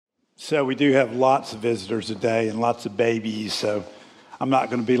So we do have lots of visitors today and lots of babies. So I'm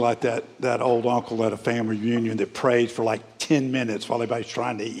not going to be like that old uncle at a family reunion that prays for like 10 minutes while everybody's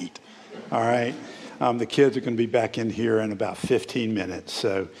trying to eat. All right. The kids are going to be back in here in about 15 minutes.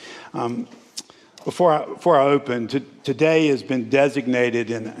 So before I open, today has been designated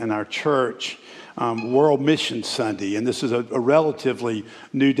in our church World Mission Sunday. And this is a relatively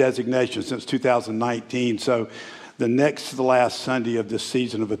new designation since 2019. So the next to the last Sunday of this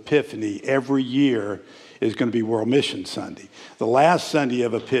season of Epiphany every year is going to be World Mission Sunday. The last Sunday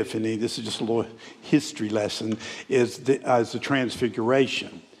of Epiphany, this is just a little history lesson, is the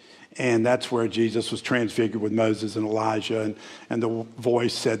Transfiguration. And that's where Jesus was transfigured with Moses and Elijah, and the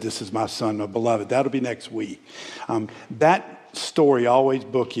voice said, "This is my son, my beloved." That'll be next week. That story always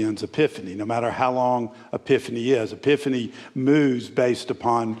bookends Epiphany, no matter how long Epiphany is. Epiphany moves based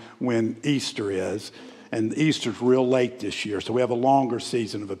upon when Easter is, and Easter's real late this year, so we have a longer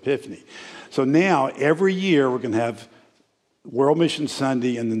season of Epiphany. So now, every year, we're going to have World Mission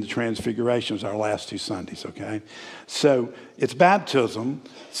Sunday and then the Transfiguration is our last two Sundays, okay? So it's Baptism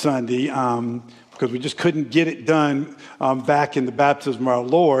Sunday because we just couldn't get it done back in the baptism of our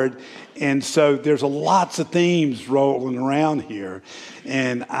Lord. And so there's lots of themes rolling around here.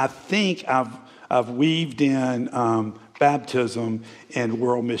 And I think I've weaved in baptism and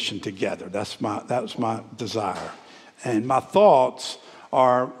world mission together. That was my desire. And my thoughts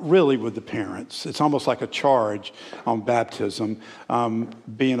are really with the parents. It's almost like a charge on baptism.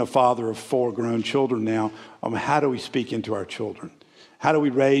 Being a father of 4 grown children now, how do we speak into our children? How do we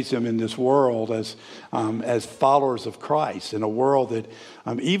raise them in this world as followers of Christ, in a world that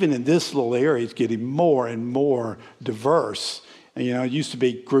even in this little area is getting more and more diverse? And, it used to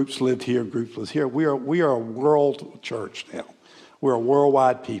be groups lived here, groups lived here. We are a world church now. We're a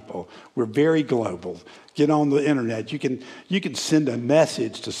worldwide people. We're very global. Get on the internet. You can send a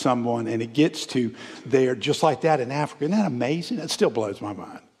message to someone and it gets to there just like that in Africa. Isn't that amazing? It still blows my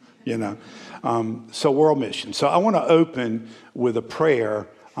mind, So World Mission. So I want to open with a prayer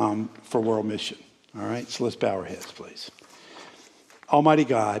for World Mission. All right? So let's bow our heads, please. Almighty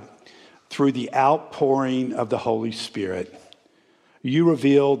God, through the outpouring of the Holy Spirit, you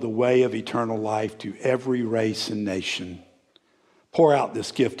revealed the way of eternal life to every race and nation. Pour out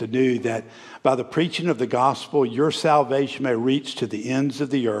this gift anew that by the preaching of the gospel, your salvation may reach to the ends of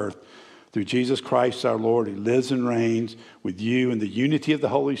the earth through Jesus Christ our Lord, who lives and reigns with you in the unity of the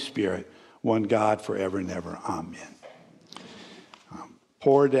Holy Spirit, one God forever and ever. Amen.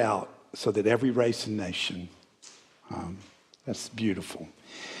 Pour it out so that every race and nation, that's beautiful.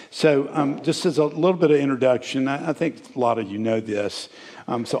 So just as a little bit of introduction, I think a lot of you know this.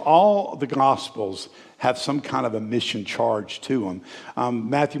 So all the Gospels have some kind of a mission charge to them.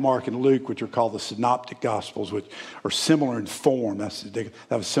 Matthew, Mark, and Luke, which are called the Synoptic Gospels, which are similar in form, they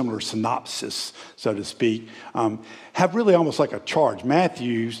have a similar synopsis, so to speak, have really almost like a charge.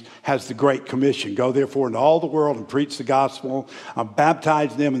 Matthew's has the Great Commission. Go therefore into all the world and preach the gospel,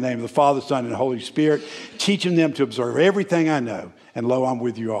 baptize them in the name of the Father, Son, and Holy Spirit, teaching them to observe everything I know. And lo, I'm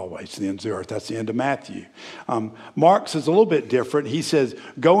with you always to the ends of the earth. That's the end of Matthew. Mark's is a little bit different. He says,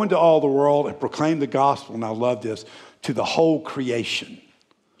 go into all the world and proclaim the gospel, and I love this, to the whole creation.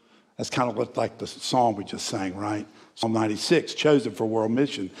 That's kind of like the song we just sang, right? Psalm 96, chosen for world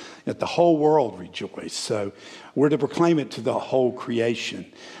mission. Let the whole world rejoice. So we're to proclaim it to the whole creation.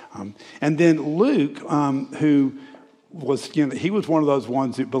 And then Luke, who was, he was one of those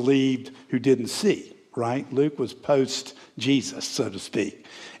ones that believed who didn't see. Right? Luke was post-Jesus, so to speak.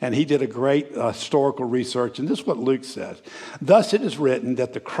 And he did a great historical research. And this is what Luke says. Thus it is written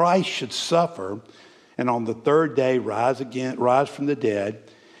that the Christ should suffer and on the third day rise from the dead,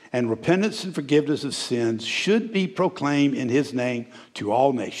 and repentance and forgiveness of sins should be proclaimed in his name to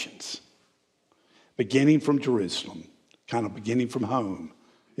all nations, beginning from Jerusalem, kind of beginning from home,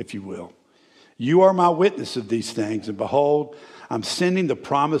 if you will. You are my witness of these things, and behold, I'm sending the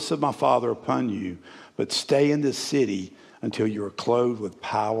promise of my Father upon you, but stay in this city until you are clothed with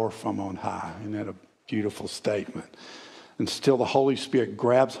power from on high. Isn't that a beautiful statement? And still the Holy Spirit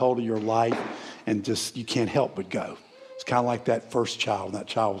grabs hold of your life and just, you can't help but go. It's kind of like that first child, when that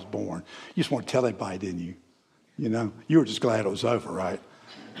child was born. You just want to tell everybody, didn't you? You were just glad it was over, right?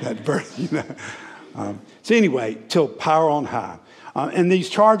 That birth, So anyway, till power on high. And these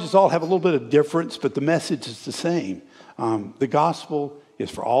charges all have a little bit of difference, but the message is the same. The gospel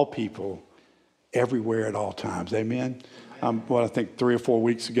is for all people, everywhere at all times. Amen? I think 3 or 4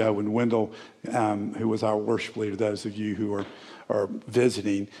 weeks ago when Wendell, who was our worship leader, those of you who are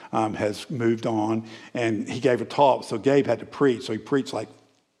visiting, has moved on, and he gave a talk. So Gabe had to preach. So he preached like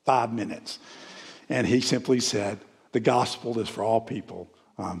 5 minutes. And he simply said, the gospel is for all people,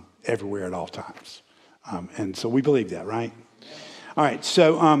 everywhere at all times. And so we believe that, right? All right,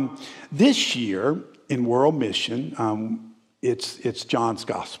 so this year in World Mission, it's John's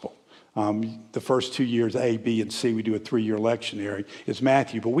Gospel. The first 2 years, A, B, and C, we do a 3-year lectionary. It's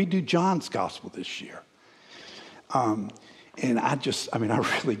Matthew, but we do John's Gospel this year. And I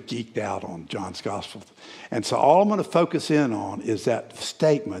really geeked out on John's Gospel. And so all I'm going to focus in on is that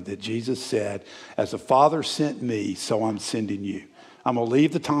statement that Jesus said, as the Father sent me, so I'm sending you. I'm going to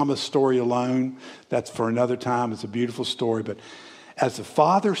leave the Thomas story alone. That's for another time. It's a beautiful story. But as the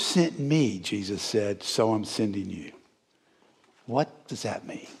Father sent me, Jesus said, so I'm sending you. What does that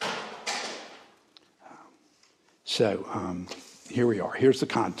mean? So here we are. Here's the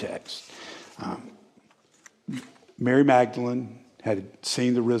context. Mary Magdalene had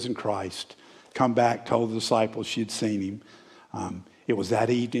seen the risen Christ, come back, told the disciples she had seen him. It was that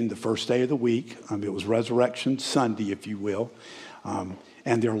evening, the first day of the week. It was Resurrection Sunday, if you will.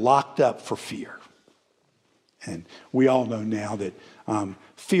 And they're locked up for fear. And we all know now that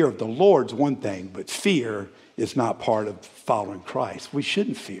fear of the Lord's one thing, but fear is not part of following Christ. We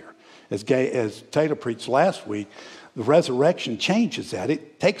shouldn't fear. As Taylor preached last week, the resurrection changes that.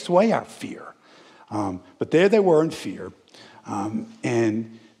 It takes away our fear. But there they were in fear.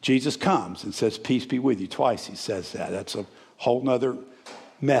 And Jesus comes and says, peace be with you. Twice he says that. That's a whole nother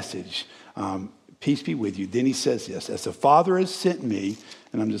message. Peace be with you. Then he says this, as the Father has sent me,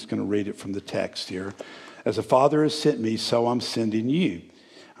 and I'm just going to read it from the text here. As the Father has sent me, so I'm sending you.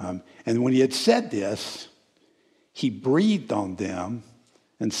 And when he had said this, he breathed on them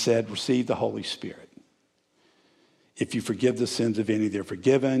and said, receive the Holy Spirit. If you forgive the sins of any, they're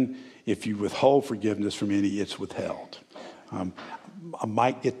forgiven. If you withhold forgiveness from any, it's withheld. I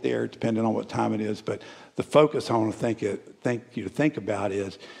might get there depending on what time it is, but the focus I want to think about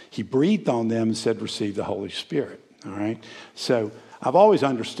is he breathed on them and said, receive the Holy Spirit. All right? So I've always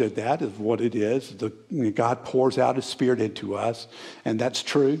understood that as what it is. God pours out his Spirit into us, and that's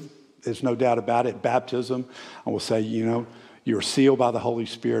true. There's no doubt about it. Baptism, I will say, you're sealed by the Holy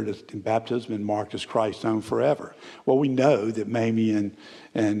Spirit in baptism and marked as Christ's own forever. Well, we know that Mamie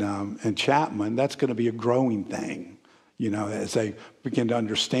and Chapman, that's going to be a growing thing, as they begin to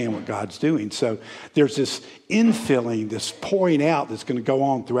understand what God's doing. So there's this infilling, this pouring out that's going to go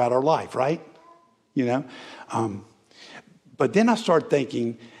on throughout our life, right? But then I started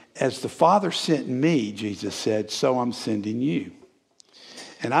thinking, as the Father sent me, Jesus said, so I'm sending you.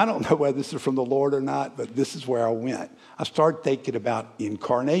 And I don't know whether this is from the Lord or not, but this is where I went. I started thinking about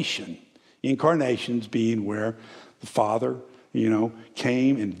incarnation. Incarnations being where the Father,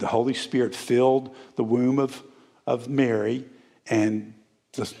 came and the Holy Spirit filled the womb of Mary, and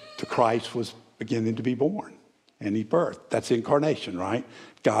the Christ was beginning to be born, and he birthed. That's incarnation, right?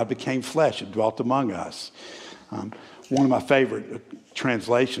 God became flesh and dwelt among us. One of my favorite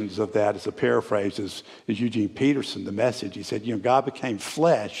translations of that is a paraphrase is Eugene Peterson, The Message. He said, God became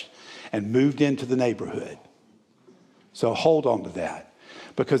flesh and moved into the neighborhood. So hold on to that.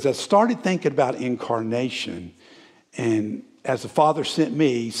 Because I started thinking about incarnation, and as the Father sent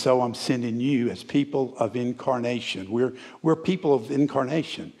me, so I'm sending you as people of incarnation. We're people of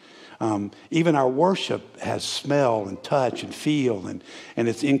incarnation. Even our worship has smell and touch and feel, and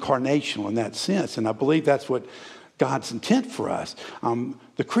it's incarnational in that sense. And I believe that's what God's intent for us.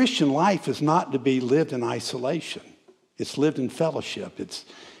 The Christian life is not to be lived in isolation. It's lived in fellowship.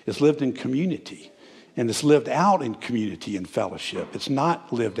 It's lived in community. And it's lived out in community and fellowship. It's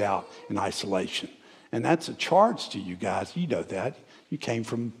not lived out in isolation. And that's a charge to you guys. You know that. You came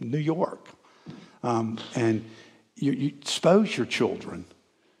from New York. And you expose your children.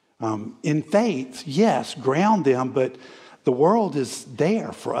 In faith, yes, ground them, but the world is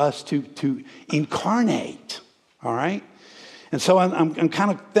there for us to incarnate. All right? And so I'm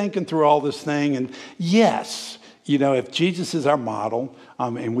kind of thinking through all this thing. And yes, if Jesus is our model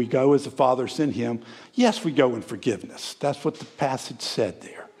and we go as the Father sent him, yes, we go in forgiveness. That's what the passage said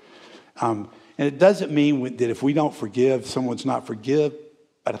there. And it doesn't mean that if we don't forgive, someone's not forgive,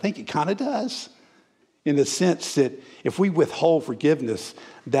 but I think it kind of does. In the sense that if we withhold forgiveness,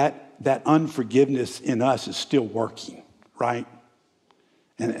 that unforgiveness in us is still working, right?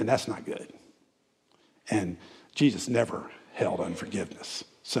 And that's not good. And Jesus never held unforgiveness.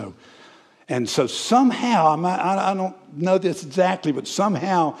 So somehow, I don't know this exactly, but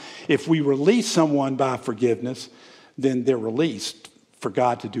somehow if we release someone by forgiveness, then they're released for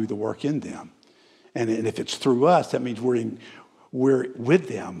God to do the work in them. And if it's through us, that means we're with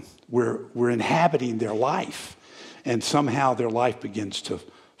them. We're inhabiting their life. And somehow their life begins to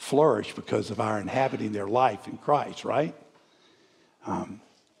flourish because of our inhabiting their life in Christ, right?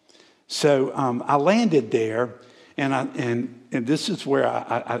 So I landed there, And this is where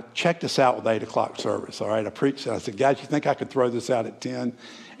I checked this out with 8 o'clock service, all right? I preached it. I said, guys, you think I could throw this out at 10?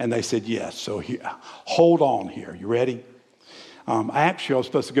 And they said, yes. So hold on here. You ready? I was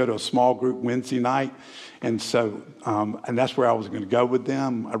supposed to go to a small group Wednesday night. And so, and that's where I was going to go with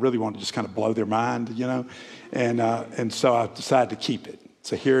them. I really wanted to just kind of blow their mind, you know. And so I decided to keep it.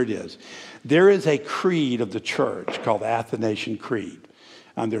 So here it is. There is a creed of the church called the Athanasian Creed.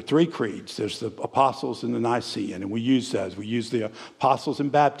 There are 3 creeds. There's the Apostles and the Nicene, and we use those. We use the Apostles in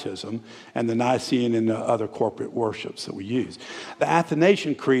baptism and the Nicene in the other corporate worships that we use. The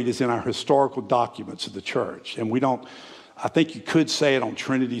Athanasian Creed is in our historical documents of the church, and I think you could say it on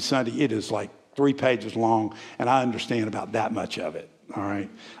Trinity Sunday. It is like 3 pages long, and I understand about that much of it, all right?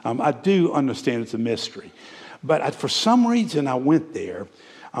 I do understand it's a mystery. But for some reason, I went there,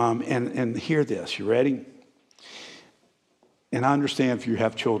 and hear this. You ready? And I understand if you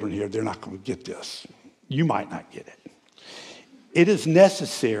have children here, they're not going to get this. You might not get it. It is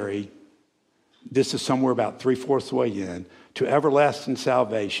necessary, this is somewhere about 3/4 of the way in, to everlasting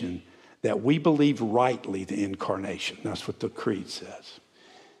salvation, that we believe rightly the incarnation. That's what the creed says.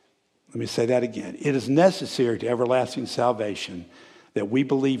 Let me say that again. It is necessary to everlasting salvation that we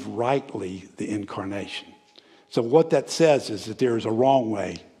believe rightly the incarnation. So what that says is that there is a wrong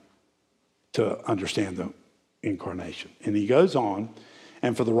way to understand the incarnation. And he goes on,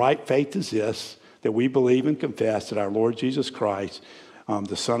 and for the right faith is this, that we believe and confess that our Lord Jesus Christ,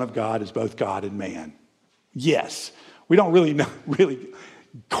 the Son of God, is both God and man. Yes. We don't really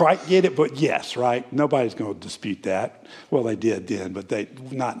quite get it, but yes, right? Nobody's going to dispute that. Well, they did then, but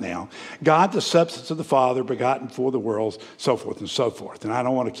not now. God, the substance of the Father, begotten for the worlds, so forth and so forth. And I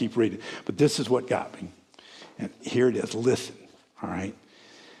don't want to keep reading, but this is what got me. And here it is. Listen, all right?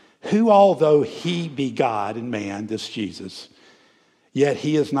 Who, although he be God and man, this Jesus, yet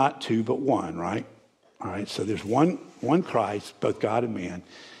he is not 2 but 1, right? All right, so there's one Christ, both God and man.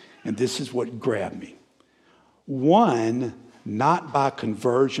 And this is what grabbed me. 1, not by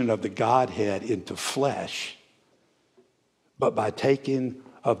conversion of the Godhead into flesh, but by taking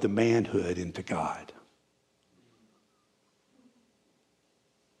of the manhood into God.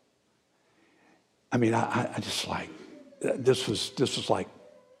 I mean, I just like, this was like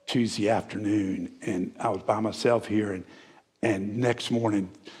Tuesday afternoon, and I was by myself here, and next morning,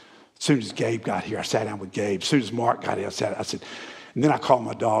 as soon as Gabe got here, I sat down with Gabe. As soon as Mark got here, I said, and then I called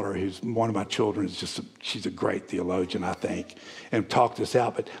my daughter, who's one of my children, she's a great theologian, I think, and talked this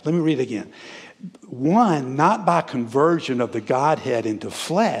out. But let me read it again. 1, not by conversion of the Godhead into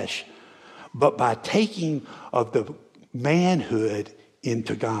flesh, but by taking of the manhood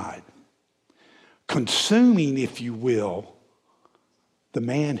into God. Consuming, if you will, the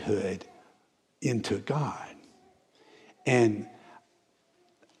manhood into God. And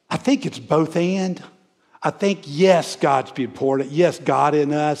I think it's both and. I think, yes, God's being poured out. Yes, God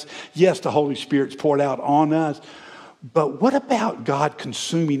in us. Yes, the Holy Spirit's poured out on us. But what about God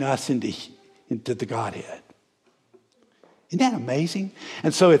consuming us into the Godhead? Isn't that amazing?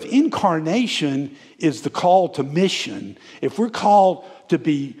 And so if incarnation is the call to mission, if we're called to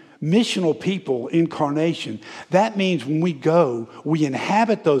be missional people, incarnation, that means when we go, we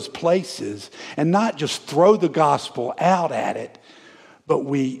inhabit those places and not just throw the gospel out at it, but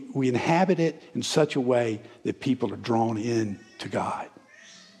we inhabit it in such a way that people are drawn in to God.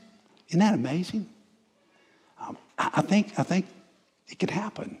 Isn't that amazing? I think it could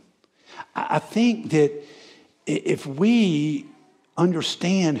happen. I think that if we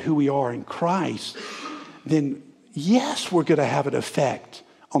understand who we are in Christ, then yes, we're going to have an effect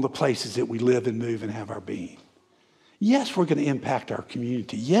on the places that we live and move and have our being. Yes, we're going to impact our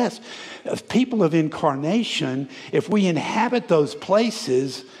community. Yes, as people of incarnation, if we inhabit those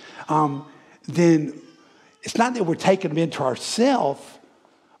places, then it's not that we're taking them into ourselves,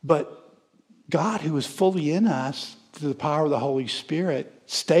 but God, who is fully in us through the power of the Holy Spirit,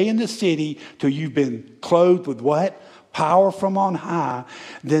 stay in the city till you've been clothed with what? Power from on high.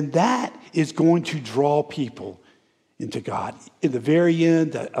 Then that is going to draw people into God. In the very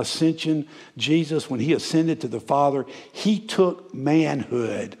end, the ascension, Jesus, when he ascended to the Father, he took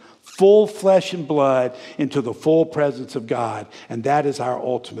manhood, full flesh and blood, into the full presence of God. And that is our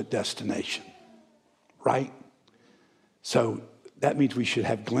ultimate destination. Right? So that means we should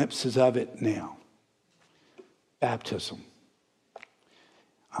have glimpses of it now. Baptism.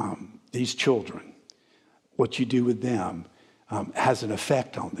 These children, what you do with them has an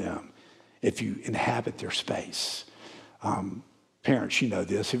effect on them if you inhabit their space. Parents, you know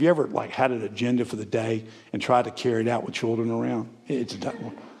this. Have you ever had an agenda for the day and tried to carry it out with children around?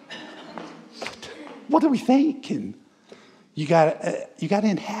 What are we thinking? You got to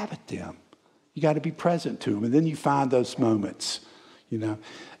inhabit them. You got to be present to him. And then you find those moments, you know.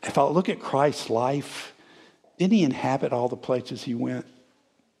 If I look at Christ's life, didn't he inhabit all the places he went?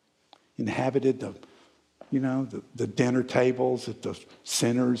 Inhabited the dinner tables at the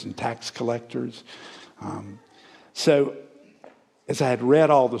sinners and tax collectors. So as I had read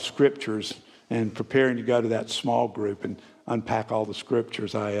all the scriptures and preparing to go to that small group and unpack all the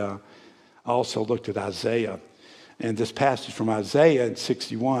scriptures, I also looked at Isaiah. And this passage from Isaiah in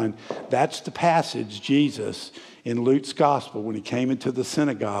 61, that's the passage Jesus in Luke's gospel, when he came into the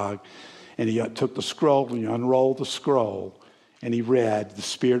synagogue and he took the scroll and he unrolled the scroll and he read, "The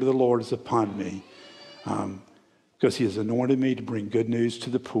Spirit of the Lord is upon me because he has anointed me to bring good news to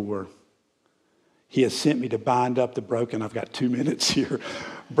the poor. He has sent me to bind up the broken." I've got 2 minutes here.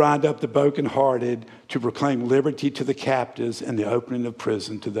 "Bind up the brokenhearted, to proclaim liberty to the captives and the opening of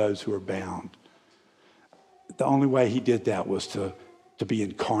prison to those who are bound." The only way he did that was to be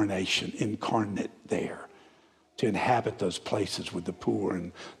incarnate there, to inhabit those places with the poor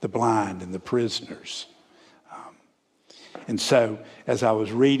and the blind and the prisoners. And so as I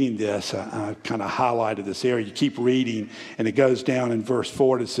was reading this, I kind of highlighted this area. You keep reading, and it goes down in verse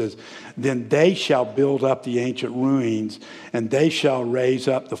 4. It says, "Then they shall build up the ancient ruins, and they shall raise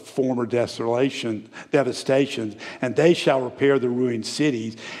up the former devastations, and they shall repair the ruined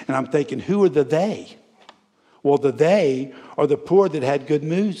cities." And I'm thinking, who are the they? Well, the they are the poor that had good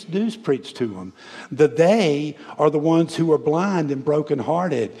news preached to them. The they are the ones who are blind and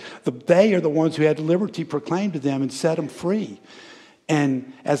brokenhearted. They are the ones who had liberty proclaimed to them and set them free.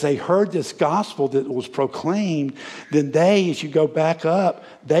 And as they heard this gospel that was proclaimed, then they, as you go back up,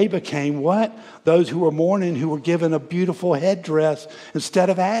 they became what? Those who were mourning, who were given a beautiful headdress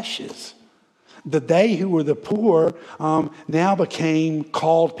instead of ashes. The they who were the poor now became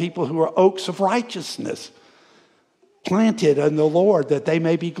called people who are oaks of righteousness, planted in the Lord that they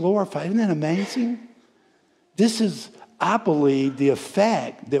may be glorified. Isn't that amazing? This is, I believe, the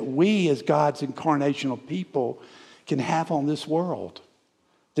effect that we as God's incarnational people can have on this world.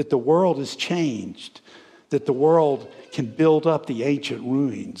 That the world is changed. That the world can build up the ancient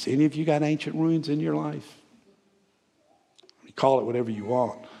ruins. Any of you got ancient ruins in your life? You call it whatever you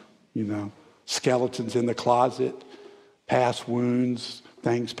want. You know, skeletons in the closet, past wounds,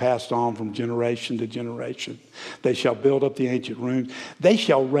 things passed on from generation to generation. They shall build up the ancient ruins. They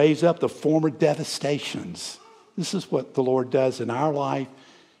shall raise up the former devastations. This is what the Lord does in our life,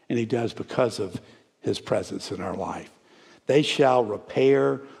 and he does because of his presence in our life. They shall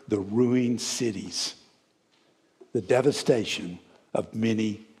repair the ruined cities, the devastation of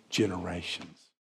many generations.